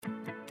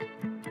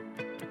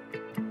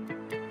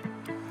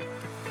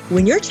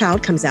When your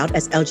child comes out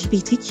as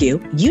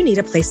LGBTQ, you need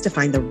a place to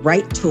find the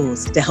right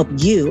tools to help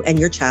you and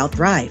your child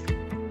thrive.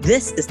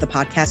 This is the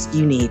podcast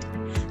you need.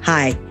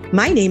 Hi,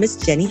 my name is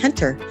Jenny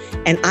Hunter,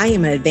 and I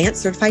am an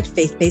advanced certified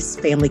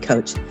faith-based family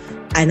coach.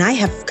 And I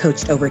have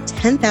coached over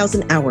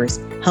 10,000 hours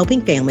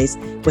helping families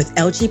with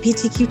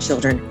LGBTQ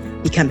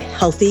children become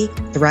healthy,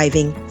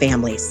 thriving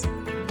families.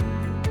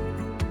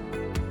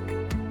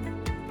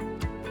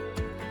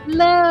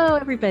 Hello,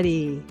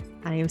 everybody.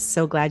 I am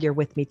so glad you're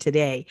with me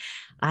today.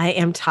 I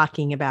am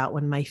talking about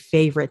one of my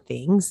favorite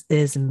things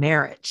is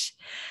marriage.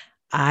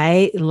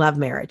 I love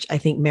marriage. I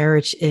think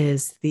marriage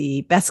is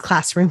the best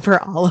classroom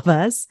for all of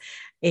us.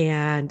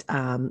 And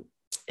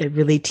it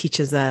really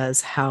teaches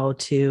us how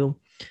to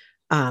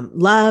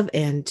love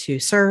and to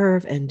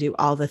serve and do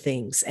all the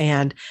things.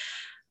 And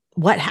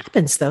what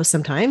happens though,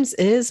 sometimes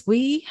is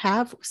we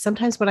have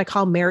sometimes what I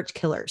call marriage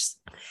killers.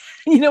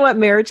 You know what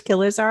marriage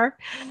killers are?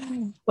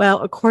 Well,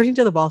 according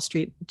to the Wall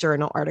Street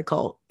Journal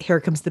article, here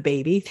comes the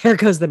baby, there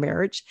goes the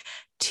marriage.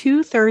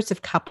 2/3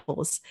 of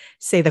couples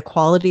say the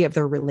quality of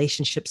their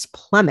relationships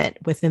plummet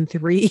within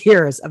 3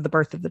 years of the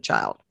birth of the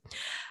child,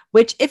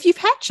 which if you've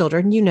had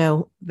children, you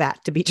know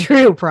that to be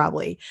true,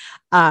 probably.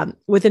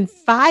 Within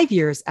 5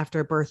 years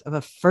after birth of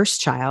a first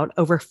child,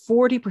 over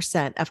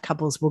 40% of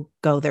couples will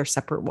go their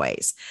separate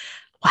ways.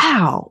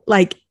 Wow.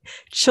 Like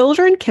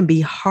children can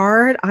be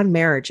hard on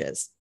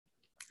marriages.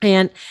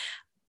 And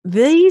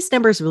these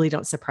numbers really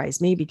don't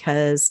surprise me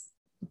because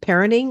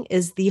parenting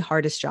is the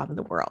hardest job in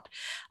the world.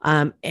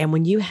 And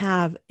when you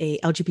have a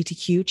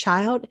LGBTQ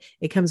child,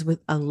 it comes with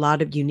a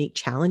lot of unique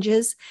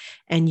challenges,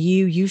 and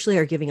you usually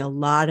are giving a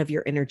lot of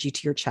your energy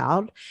to your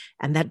child,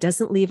 and that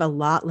doesn't leave a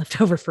lot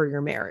left over for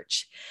your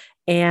marriage.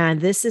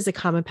 And this is a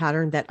common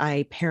pattern that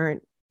I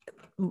parent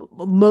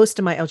most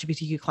of my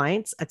LGBTQ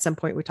clients. At some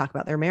point, we talk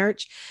about their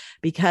marriage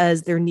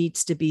because there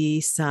needs to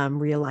be some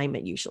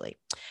realignment usually.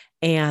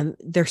 And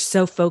they're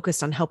so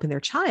focused on helping their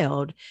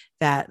child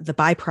that the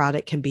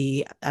byproduct can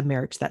be a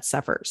marriage that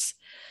suffers.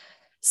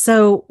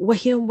 So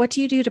what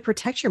do you do to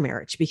protect your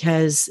marriage?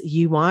 Because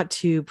you want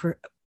to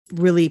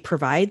really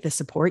provide the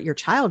support your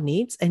child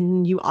needs,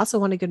 and you also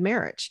want a good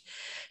marriage.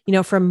 You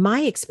know, from my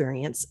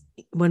experience,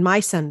 when my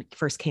son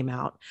first came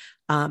out,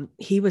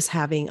 he was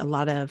having a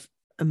lot of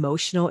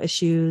emotional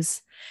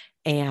issues,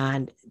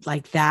 and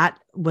like that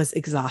was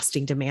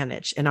exhausting to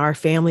manage. And our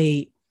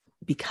family,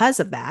 because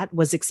of that,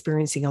 was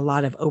experiencing a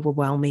lot of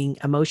overwhelming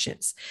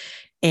emotions.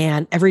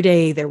 And every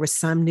day there was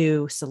some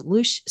new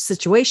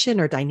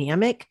situation or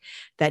dynamic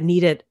that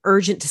needed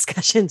urgent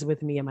discussions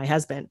with me and my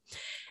husband.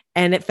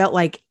 And it felt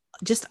like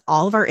just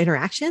all of our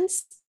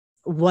interactions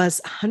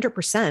was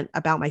 100%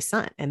 about my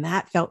son. And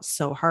that felt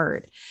so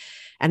hard.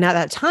 And at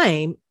that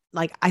time,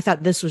 like I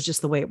thought this was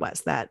just the way it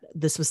was, that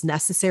this was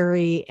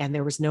necessary and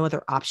there was no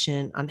other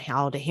option on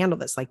how to handle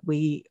this. Like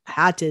we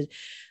had to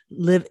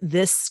live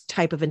this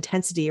type of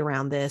intensity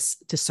around this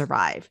to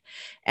survive.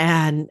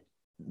 And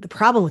the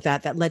problem with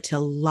that led to a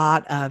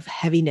lot of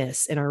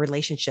heaviness in our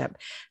relationship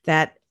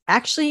that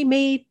actually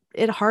made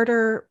it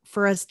harder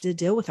for us to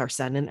deal with our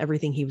son and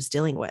everything he was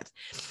dealing with.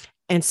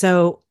 And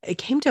so it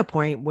came to a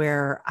point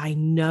where I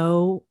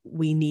know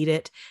we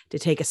needed to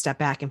take a step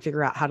back and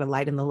figure out how to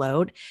lighten the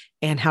load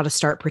and how to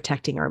start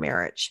protecting our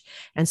marriage.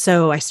 And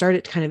so I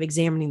started kind of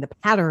examining the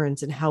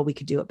patterns and how we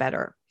could do it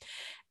better.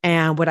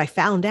 And what I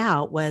found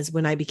out was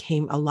when I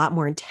became a lot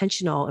more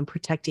intentional in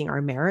protecting our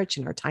marriage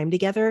and our time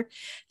together,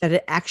 that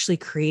it actually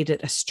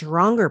created a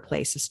stronger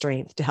place of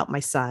strength to help my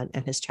son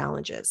and his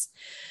challenges.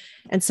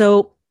 And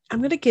so I'm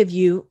going to give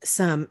you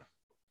some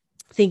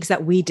things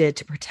that we did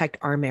to protect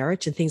our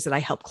marriage and things that I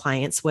help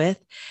clients with.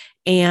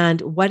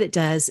 And what it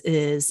does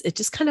is it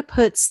just kind of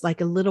puts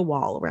like a little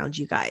wall around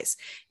you guys.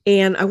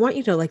 And I want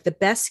you to know, like the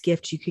best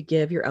gift you could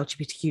give your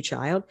LGBTQ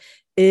child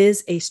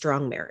is a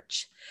strong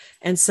marriage.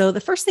 And so the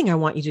first thing I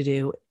want you to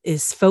do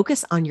is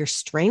focus on your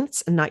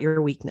strengths and not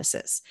your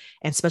weaknesses,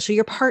 and especially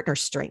your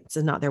partner's strengths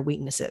and not their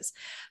weaknesses.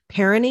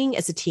 Parenting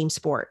is a team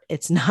sport.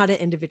 It's not an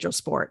individual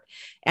sport,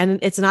 and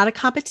it's not a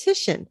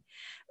competition,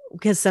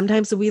 because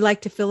sometimes we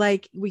like to feel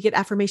like we get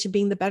affirmation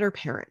being the better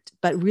parent,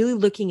 but really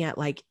looking at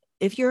like,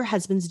 if your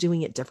husband's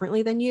doing it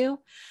differently than you,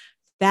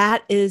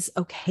 that is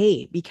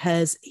okay,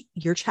 because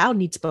your child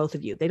needs both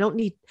of you.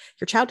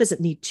 Your child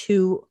doesn't need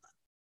two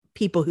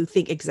people who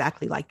think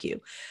exactly like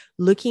you.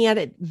 Looking at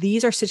it,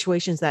 these are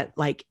situations that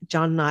like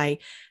John and I,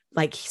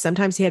 like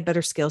sometimes he had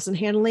better skills in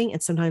handling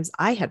and sometimes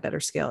I had better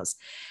skills.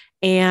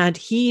 And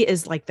he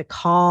is like the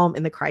calm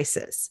in the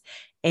crisis.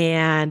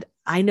 And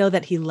I know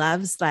that he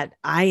loves that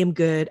I am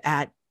good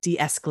at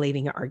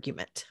de-escalating an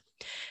argument.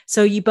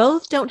 So you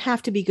both don't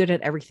have to be good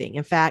at everything.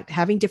 In fact,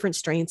 having different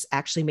strengths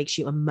actually makes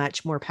you a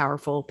much more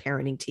powerful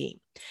parenting team.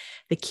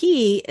 The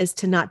key is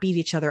to not beat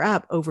each other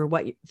up over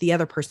what the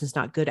other person's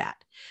not good at.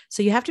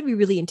 So you have to be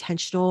really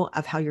intentional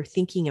of how you're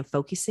thinking and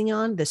focusing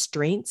on the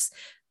strengths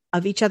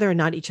of each other and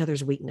not each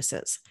other's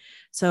weaknesses.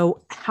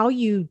 So how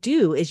you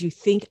do is you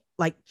think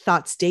like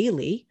thoughts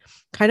daily,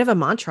 kind of a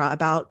mantra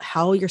about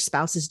how your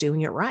spouse is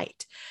doing it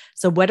right.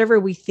 So whatever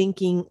we're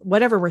thinking,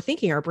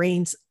 our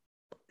brains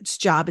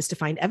job is to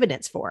find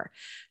evidence for.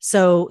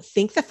 So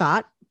think the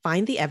thought,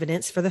 find the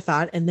evidence for the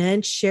thought, and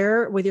then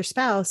share with your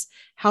spouse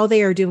how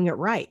they are doing it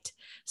right.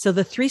 So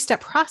the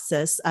 3-step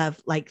process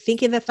of like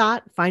thinking the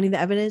thought, finding the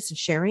evidence, and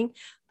sharing,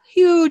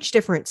 huge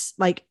difference,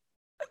 like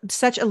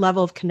such a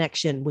level of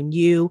connection when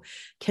you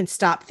can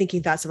stop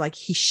thinking thoughts of like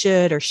he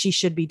should or she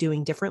should be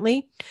doing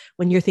differently.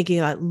 When you're thinking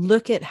about,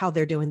 look at how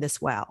they're doing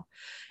this well,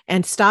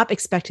 and stop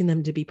expecting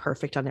them to be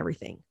perfect on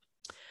everything.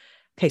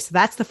 Okay, so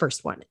that's the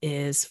first one,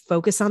 is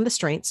focus on the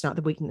strengths, not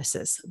the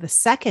weaknesses. The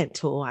second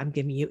tool I'm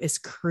giving you is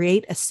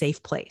create a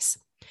safe place.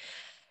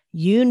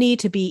 You need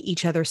to be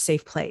each other's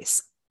safe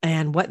place.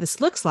 And what this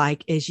looks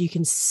like is you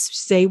can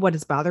say what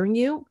is bothering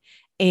you,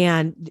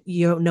 and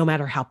no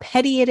matter how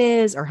petty it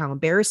is or how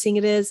embarrassing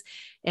it is,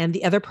 and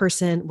the other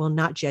person will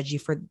not judge you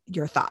for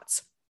your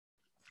thoughts.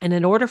 And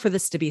in order for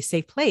this to be a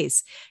safe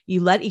place,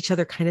 you let each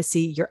other kind of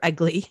see you're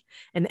ugly,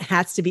 and it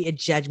has to be a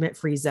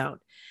judgment-free zone.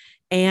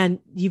 And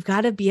you've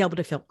got to be able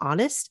to feel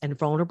honest and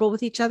vulnerable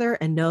with each other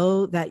and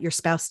know that your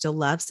spouse still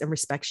loves and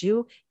respects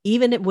you,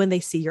 even when they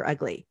see you're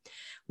ugly.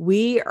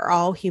 We are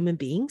all human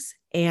beings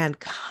and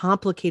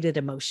complicated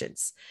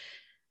emotions.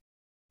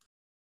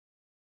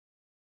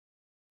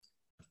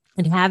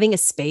 And having a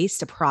space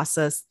to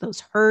process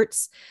those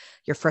hurts,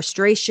 your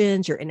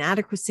frustrations, your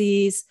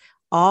inadequacies,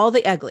 all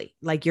the ugly,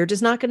 like you're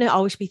just not going to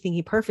always be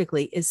thinking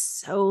perfectly, is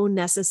so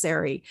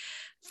necessary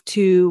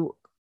to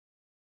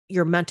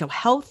your mental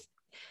health.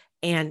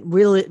 And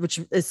really, which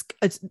is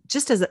it's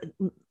just as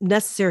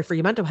necessary for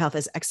your mental health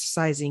as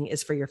exercising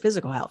is for your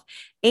physical health.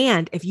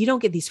 And if you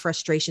don't get these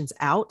frustrations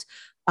out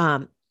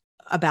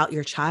about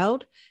your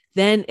child,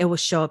 then it will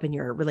show up in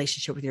your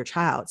relationship with your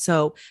child.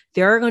 So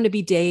there are going to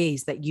be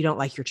days that you don't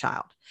like your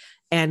child.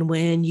 And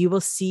when you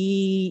will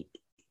see,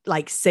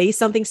 like, say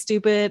something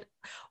stupid,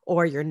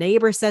 or your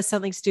neighbor says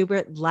something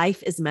stupid,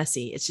 life is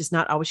messy. It's just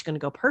not always going to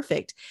go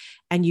perfect.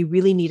 And you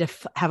really need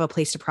to have a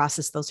place to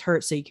process those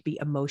hurts so you can be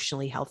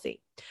emotionally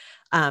healthy.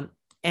 And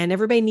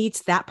everybody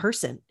needs that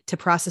person to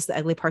process the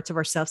ugly parts of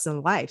ourselves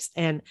and lives.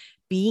 And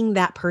being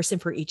that person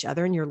for each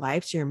other in your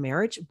lives, your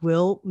marriage,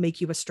 will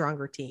make you a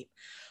stronger team.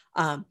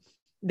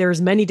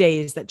 There's many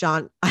days that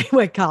John, I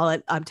would call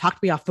it,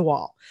 talked me off the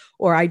wall,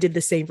 or I did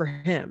the same for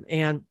him.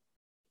 And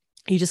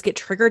you just get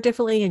triggered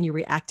differently and you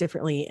react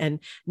differently, and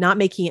not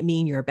making it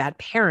mean you're a bad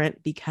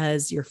parent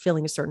because you're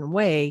feeling a certain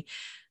way,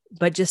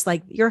 but just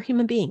like you're a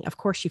human being. Of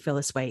course you feel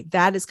this way.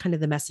 That is kind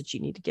of the message you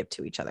need to give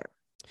to each other.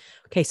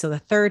 Okay. So the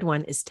third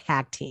one is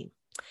tag team.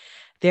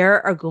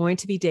 There are going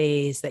to be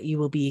days that you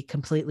will be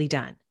completely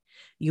done.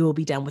 You will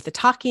be done with the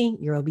talking.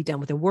 You will be done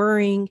with the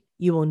worrying.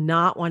 You will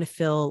not want to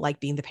feel like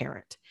being the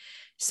parent.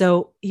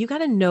 So you got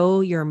to know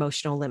your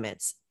emotional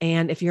limits.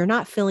 And if you're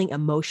not feeling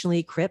emotionally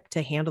equipped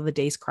to handle the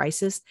day's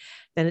crisis,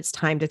 then it's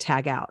time to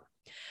tag out.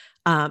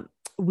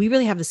 We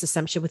really have this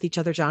assumption with each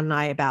other, John and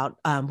I, about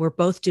we're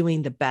both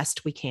doing the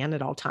best we can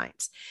at all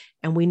times.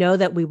 And we know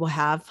that we will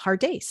have hard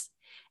days.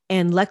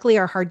 And luckily,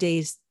 our hard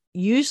days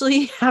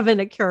usually haven't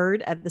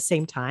occurred at the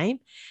same time.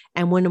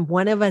 And when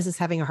one of us is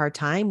having a hard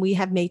time, we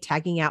have made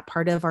tagging out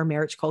part of our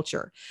marriage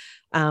culture.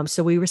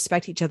 So we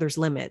respect each other's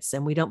limits,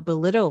 and we don't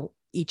belittle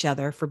each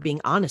other for being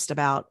honest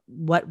about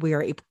what we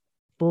are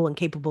able and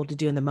capable to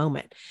do in the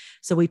moment.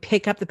 So we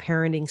pick up the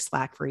parenting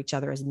slack for each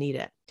other as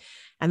needed.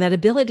 And that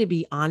ability to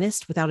be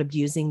honest without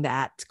abusing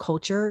that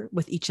culture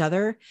with each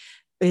other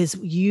is,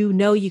 you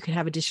can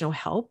have additional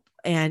help,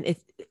 and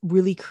it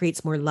really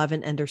creates more love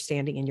and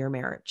understanding in your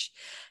marriage.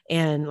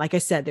 And like I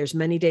said, there's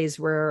many days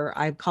where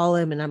I call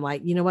him and I'm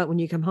like, you know what, when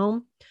you come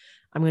home,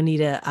 I'm going to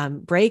need a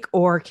break,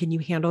 or can you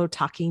handle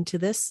talking to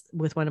this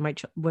with one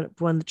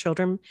of the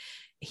children?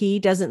 He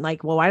doesn't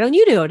like, well, why don't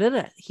you do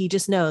it? He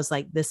just knows,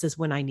 like, this is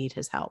when I need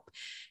his help.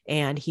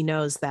 And he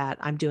knows that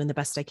I'm doing the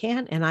best I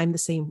can. And I'm the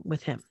same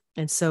with him.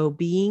 And so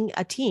being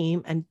a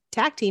team and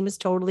tag team is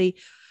totally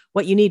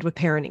what you need with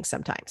parenting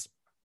sometimes.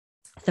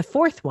 The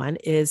fourth one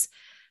is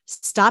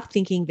stop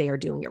thinking they are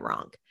doing it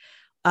wrong.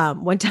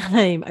 One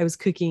time I was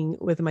cooking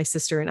with my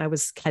sister and I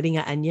was cutting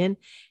an onion,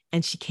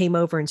 and she came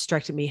over and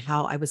instructed me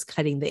how I was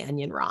cutting the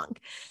onion wrong.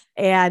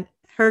 And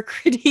her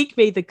critique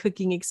made the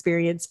cooking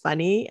experience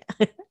funny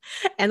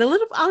and a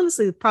little,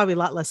 honestly, probably a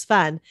lot less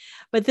fun.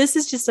 But this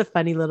is just a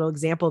funny little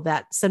example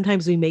that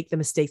sometimes we make the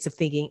mistakes of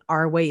thinking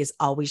our way is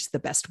always the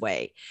best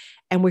way.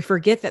 And we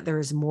forget that there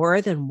is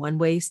more than one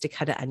ways to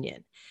cut an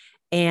onion.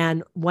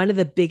 And one of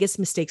the biggest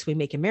mistakes we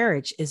make in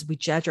marriage is we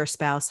judge our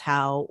spouse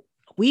how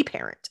we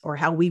parent or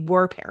how we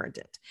were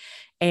parented.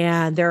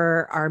 And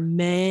there are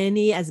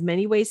as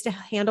many ways to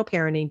handle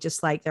parenting,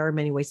 just like there are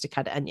many ways to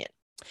cut an onion.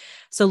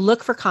 So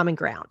look for common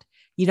ground.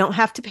 You don't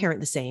have to parent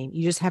the same.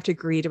 You just have to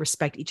agree to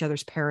respect each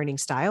other's parenting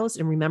styles.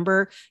 And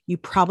remember, you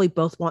probably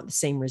both want the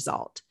same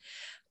result.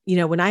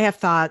 When I have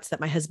thoughts that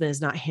my husband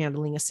is not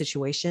handling a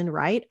situation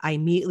right, I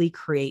immediately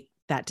create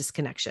that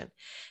disconnection.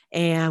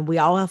 And we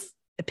all have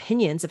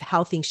opinions of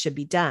how things should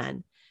be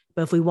done.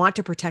 But if we want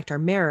to protect our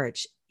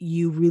marriage,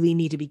 you really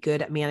need to be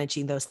good at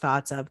managing those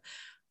thoughts of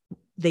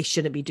they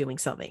shouldn't be doing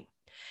something.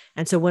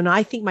 And so when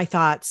I think my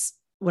thoughts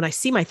when I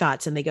see my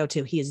thoughts and they go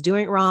to, he is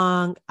doing it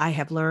wrong, I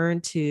have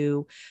learned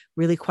to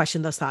really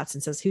question those thoughts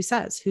and who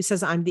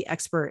says I'm the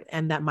expert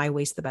and that my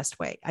way's the best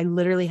way. I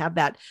literally have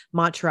that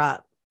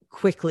mantra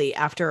quickly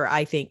after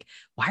I think,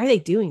 why are they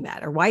doing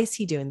that? Or why is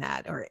he doing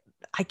that? Or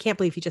I can't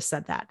believe he just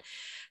said that.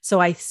 So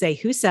I say,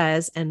 who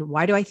says, and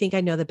why do I think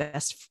I know the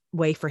best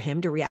way for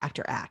him to react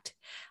or act?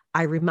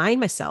 I remind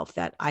myself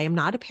that I am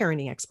not a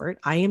parenting expert.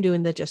 I am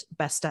doing the just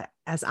best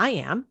as I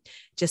am,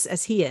 just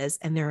as he is.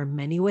 And there are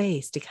many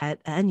ways to cut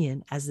an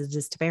onion as it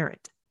is to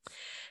parent.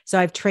 So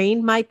I've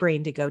trained my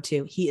brain to go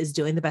to, he is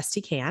doing the best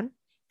he can,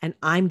 and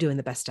I'm doing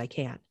the best I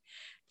can.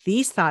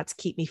 These thoughts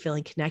keep me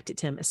feeling connected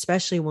to him,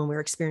 especially when we're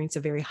experiencing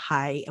a very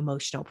high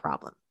emotional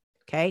problem.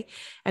 Okay.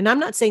 And I'm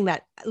not saying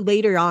that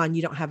later on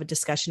you don't have a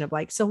discussion of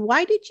like, so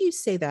why did you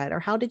say that? Or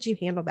how did you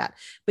handle that?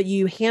 But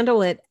you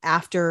handle it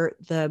after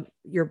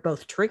you're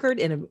both triggered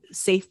in a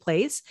safe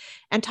place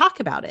and talk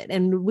about it.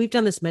 And we've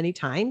done this many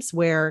times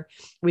where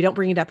we don't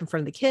bring it up in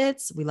front of the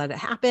kids. We let it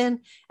happen.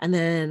 And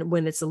then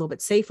when it's a little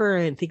bit safer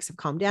and things have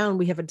calmed down,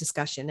 we have a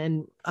discussion.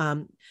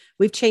 And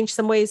we've changed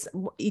some ways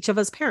each of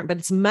us parent, but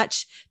it's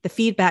much, the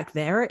feedback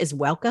there is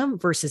welcome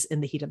versus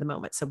in the heat of the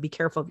moment. So be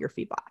careful of your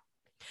feedback.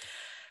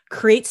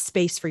 Create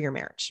space for your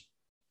marriage.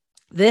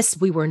 This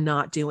we were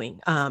not doing.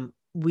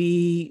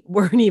 We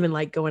weren't even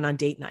like going on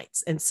date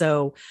nights. And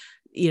so,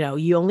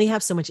 you only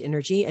have so much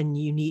energy and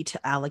you need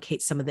to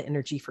allocate some of the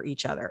energy for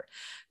each other.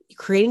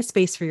 Creating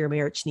space for your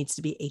marriage needs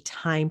to be a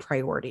time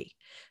priority.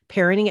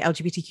 Parenting an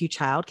LGBTQ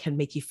child can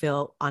make you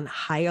feel on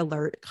high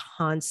alert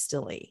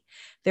constantly.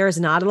 There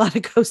is not a lot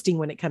of ghosting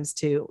when it comes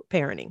to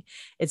parenting.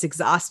 It's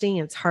exhausting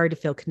and it's hard to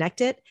feel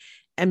connected,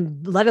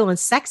 and let alone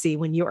sexy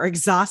when you are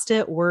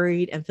exhausted,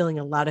 worried, and feeling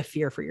a lot of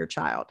fear for your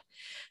child.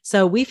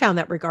 So we found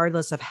that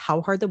regardless of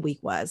how hard the week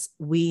was,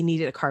 we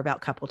needed to carve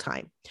out couple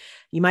time.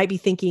 You might be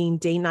thinking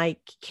day night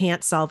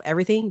can't solve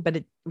everything, but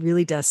it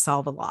really does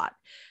solve a lot.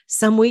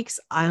 Some weeks,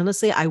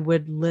 honestly, I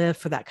would live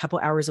for that couple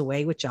hours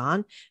away with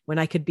John when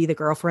I could be the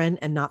girlfriend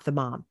and not the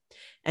mom.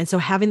 And so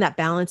having that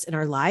balance in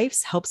our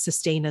lives helps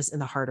sustain us in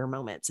the harder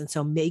moments. And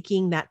so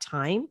making that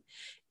time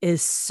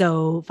is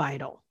so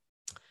vital.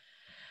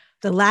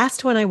 The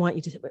last one I want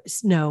you to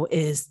know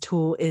is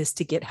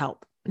to get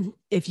help.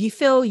 If you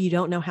feel you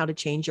don't know how to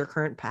change your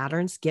current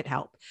patterns, get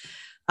help.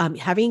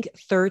 Having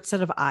third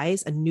set of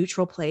eyes, a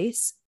neutral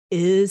place,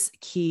 is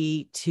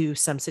key to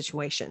some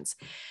situations.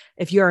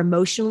 If you're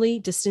emotionally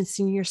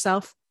distancing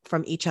yourself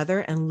from each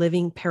other and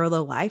living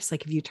parallel lives,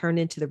 like if you turn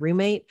into the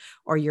roommate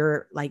or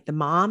you're like the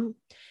mom,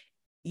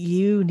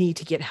 you need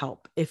to get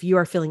help. If you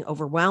are feeling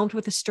overwhelmed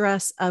with the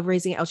stress of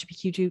raising an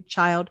LGBTQ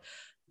child,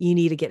 you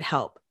need to get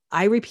help.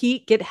 I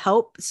repeat, get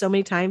help so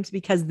many times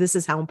because this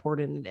is how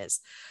important it is.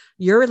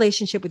 Your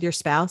relationship with your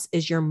spouse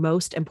is your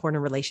most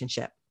important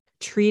relationship.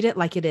 Treat it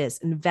like it is.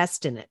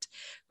 Invest in it.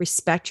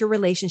 Respect your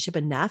relationship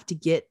enough to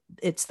get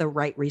it's the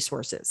right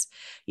resources.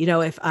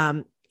 If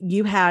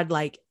you had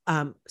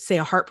say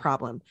a heart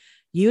problem,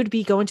 you would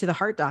be going to the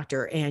heart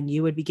doctor and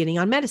you would be getting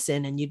on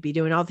medicine and you'd be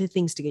doing all the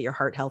things to get your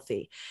heart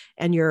healthy.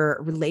 And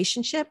your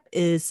relationship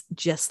is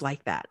just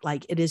like that.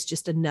 Like it is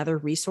just another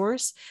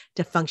resource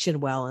to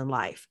function well in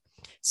life.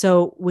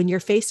 So when you're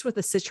faced with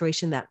a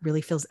situation that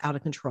really feels out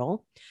of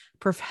control,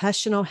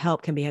 professional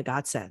help can be a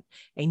godsend.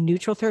 A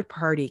neutral third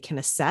party can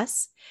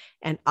assess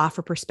and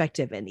offer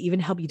perspective and even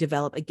help you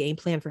develop a game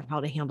plan for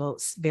how to handle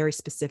very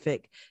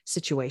specific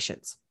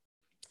situations.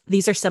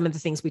 These are some of the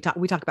things we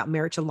talk about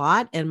marriage a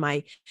lot in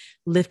my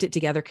Lift It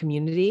Together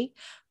community,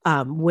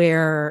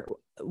 where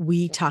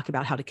we talk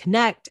about how to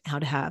connect, how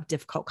to have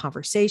difficult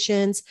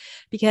conversations,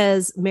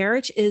 because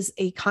marriage is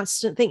a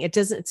constant thing.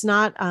 It's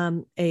not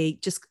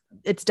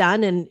it's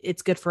done and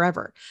it's good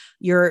forever.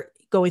 You're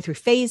going through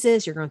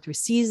phases, you're going through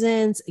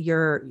seasons,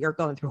 you're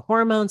going through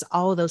hormones,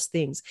 all of those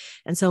things.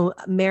 And so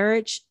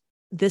marriage,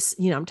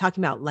 I'm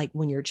talking about like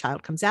when your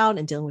child comes out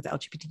and dealing with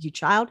LGBTQ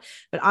child,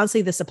 but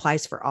honestly, this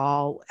applies for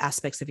all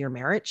aspects of your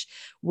marriage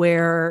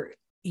where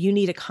you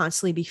need to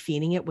constantly be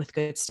feeding it with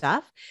good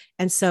stuff.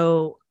 And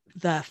so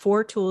the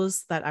 5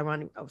 tools,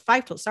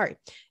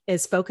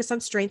 is focus on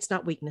strengths,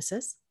 not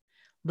weaknesses.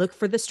 Look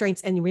for the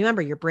strengths. And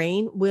remember, your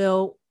brain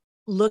will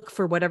look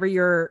for whatever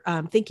you're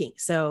thinking.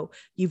 So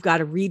you've got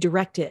to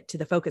redirect it to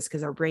the focus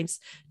because our brains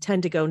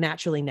tend to go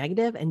naturally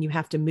negative and you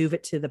have to move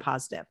it to the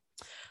positive.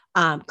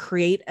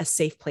 Create a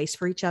safe place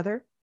for each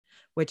other,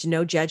 which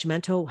no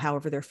judgmental,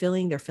 however they're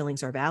feeling, their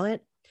feelings are valid.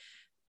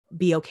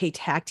 Be okay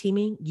tag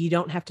teaming. You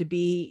don't have to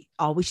be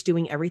always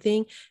doing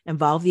everything.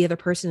 Involve the other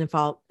person.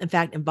 In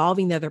fact,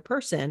 involving the other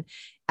person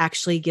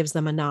actually gives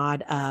them a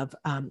nod of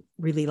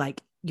really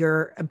like,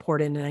 you're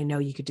important and I know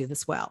you could do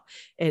this well.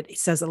 It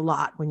says a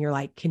lot when you're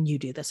like, can you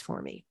do this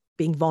for me?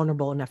 Being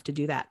vulnerable enough to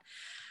do that.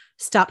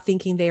 Stop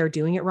thinking they are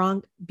doing it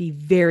wrong. Be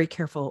very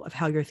careful of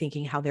how you're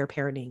thinking, how they're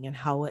parenting and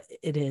how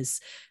it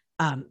is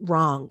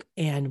wrong.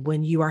 And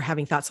when you are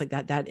having thoughts like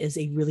that, that is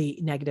a really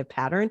negative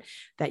pattern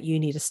that you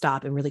need to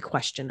stop and really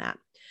question that.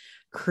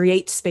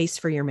 create space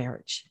for your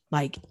marriage,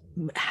 like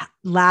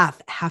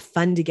laugh, have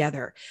fun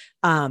together.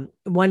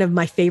 One of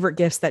my favorite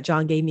gifts that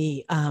John gave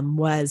me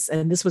was,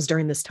 and this was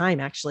during this time,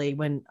 actually,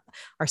 when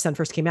our son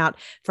first came out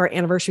for our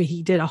anniversary,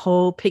 he did a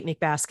whole picnic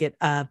basket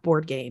of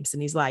board games.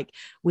 And he's like,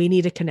 we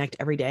need to connect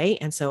every day.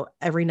 And so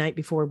every night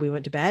before we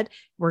went to bed,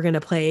 we're going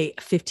to play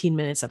 15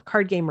 minutes of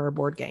card game or a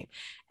board game.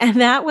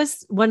 And that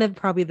was one of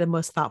probably the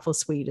most thoughtful,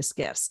 sweetest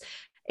gifts.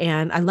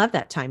 And I love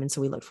that time. And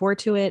so we look forward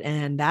to it.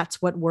 And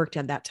that's what worked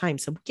at that time.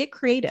 So get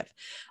creative.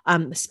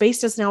 Space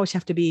doesn't always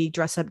have to be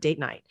dress up date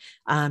night.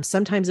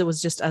 Sometimes it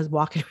was just us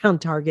walking around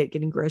Target,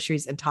 getting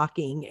groceries and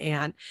talking.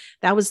 And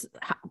that was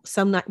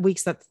some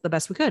weeks that's the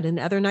best we could. And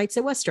other nights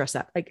it was dress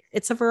up. Like,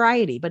 it's a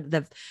variety, but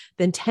the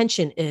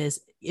intention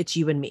is it's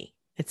you and me.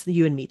 It's the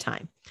you and me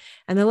time.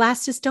 And the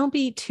last is don't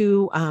be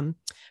too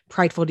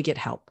prideful to get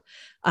help.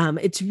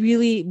 It's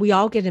really, we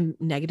all get in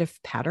negative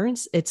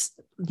patterns. It's,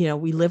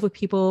 we live with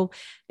people.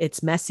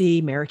 It's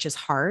messy. Marriage is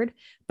hard,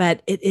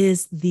 but it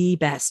is the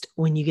best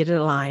when you get it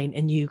aligned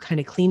and you kind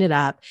of clean it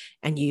up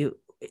and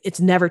it's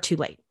never too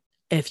late.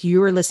 If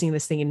you are listening to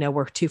this thing and know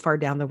we're too far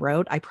down the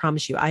road, I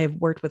promise you, I have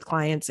worked with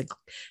clients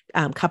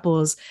and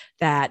couples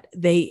that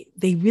they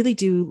really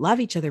do love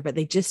each other, but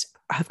they just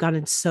have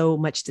gotten so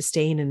much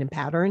disdain and in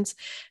patterns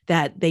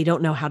that they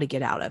don't know how to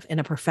get out of. And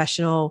a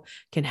professional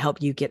can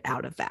help you get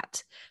out of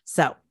that.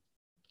 So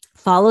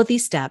follow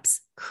these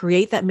steps,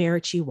 create that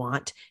marriage you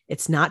want.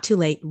 It's not too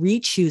late.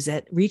 Re-choose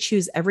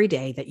every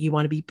day that you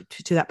want to be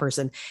to that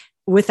person,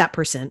 with that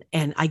person.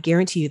 And I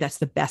guarantee you that's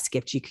the best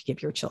gift you could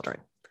give your children.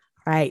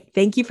 All right.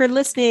 Thank you for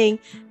listening.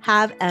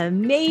 Have an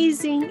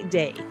amazing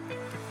day.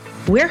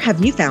 Where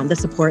have you found the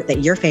support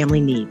that your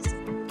family needs?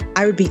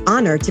 I would be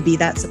honored to be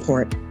that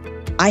support.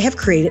 I have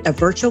created a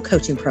virtual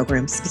coaching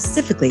program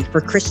specifically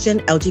for Christian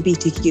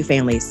LGBTQ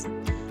families.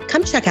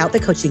 Come check out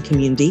the coaching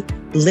community,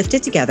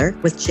 Lifted Together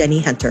with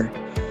Jenny Hunter.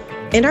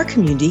 In our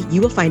community,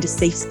 you will find a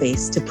safe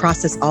space to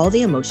process all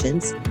the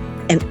emotions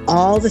and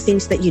all the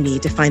things that you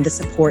need to find the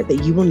support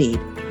that you will need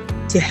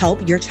to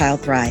help your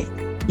child thrive.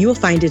 You will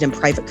find it in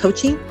private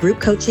coaching,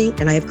 group coaching,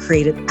 and I have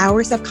created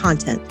hours of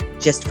content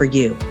just for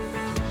you.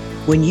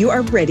 When you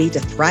are ready to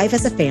thrive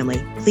as a family,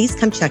 please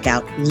come check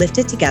out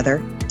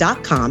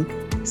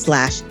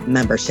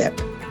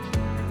liftedtogether.com/membership.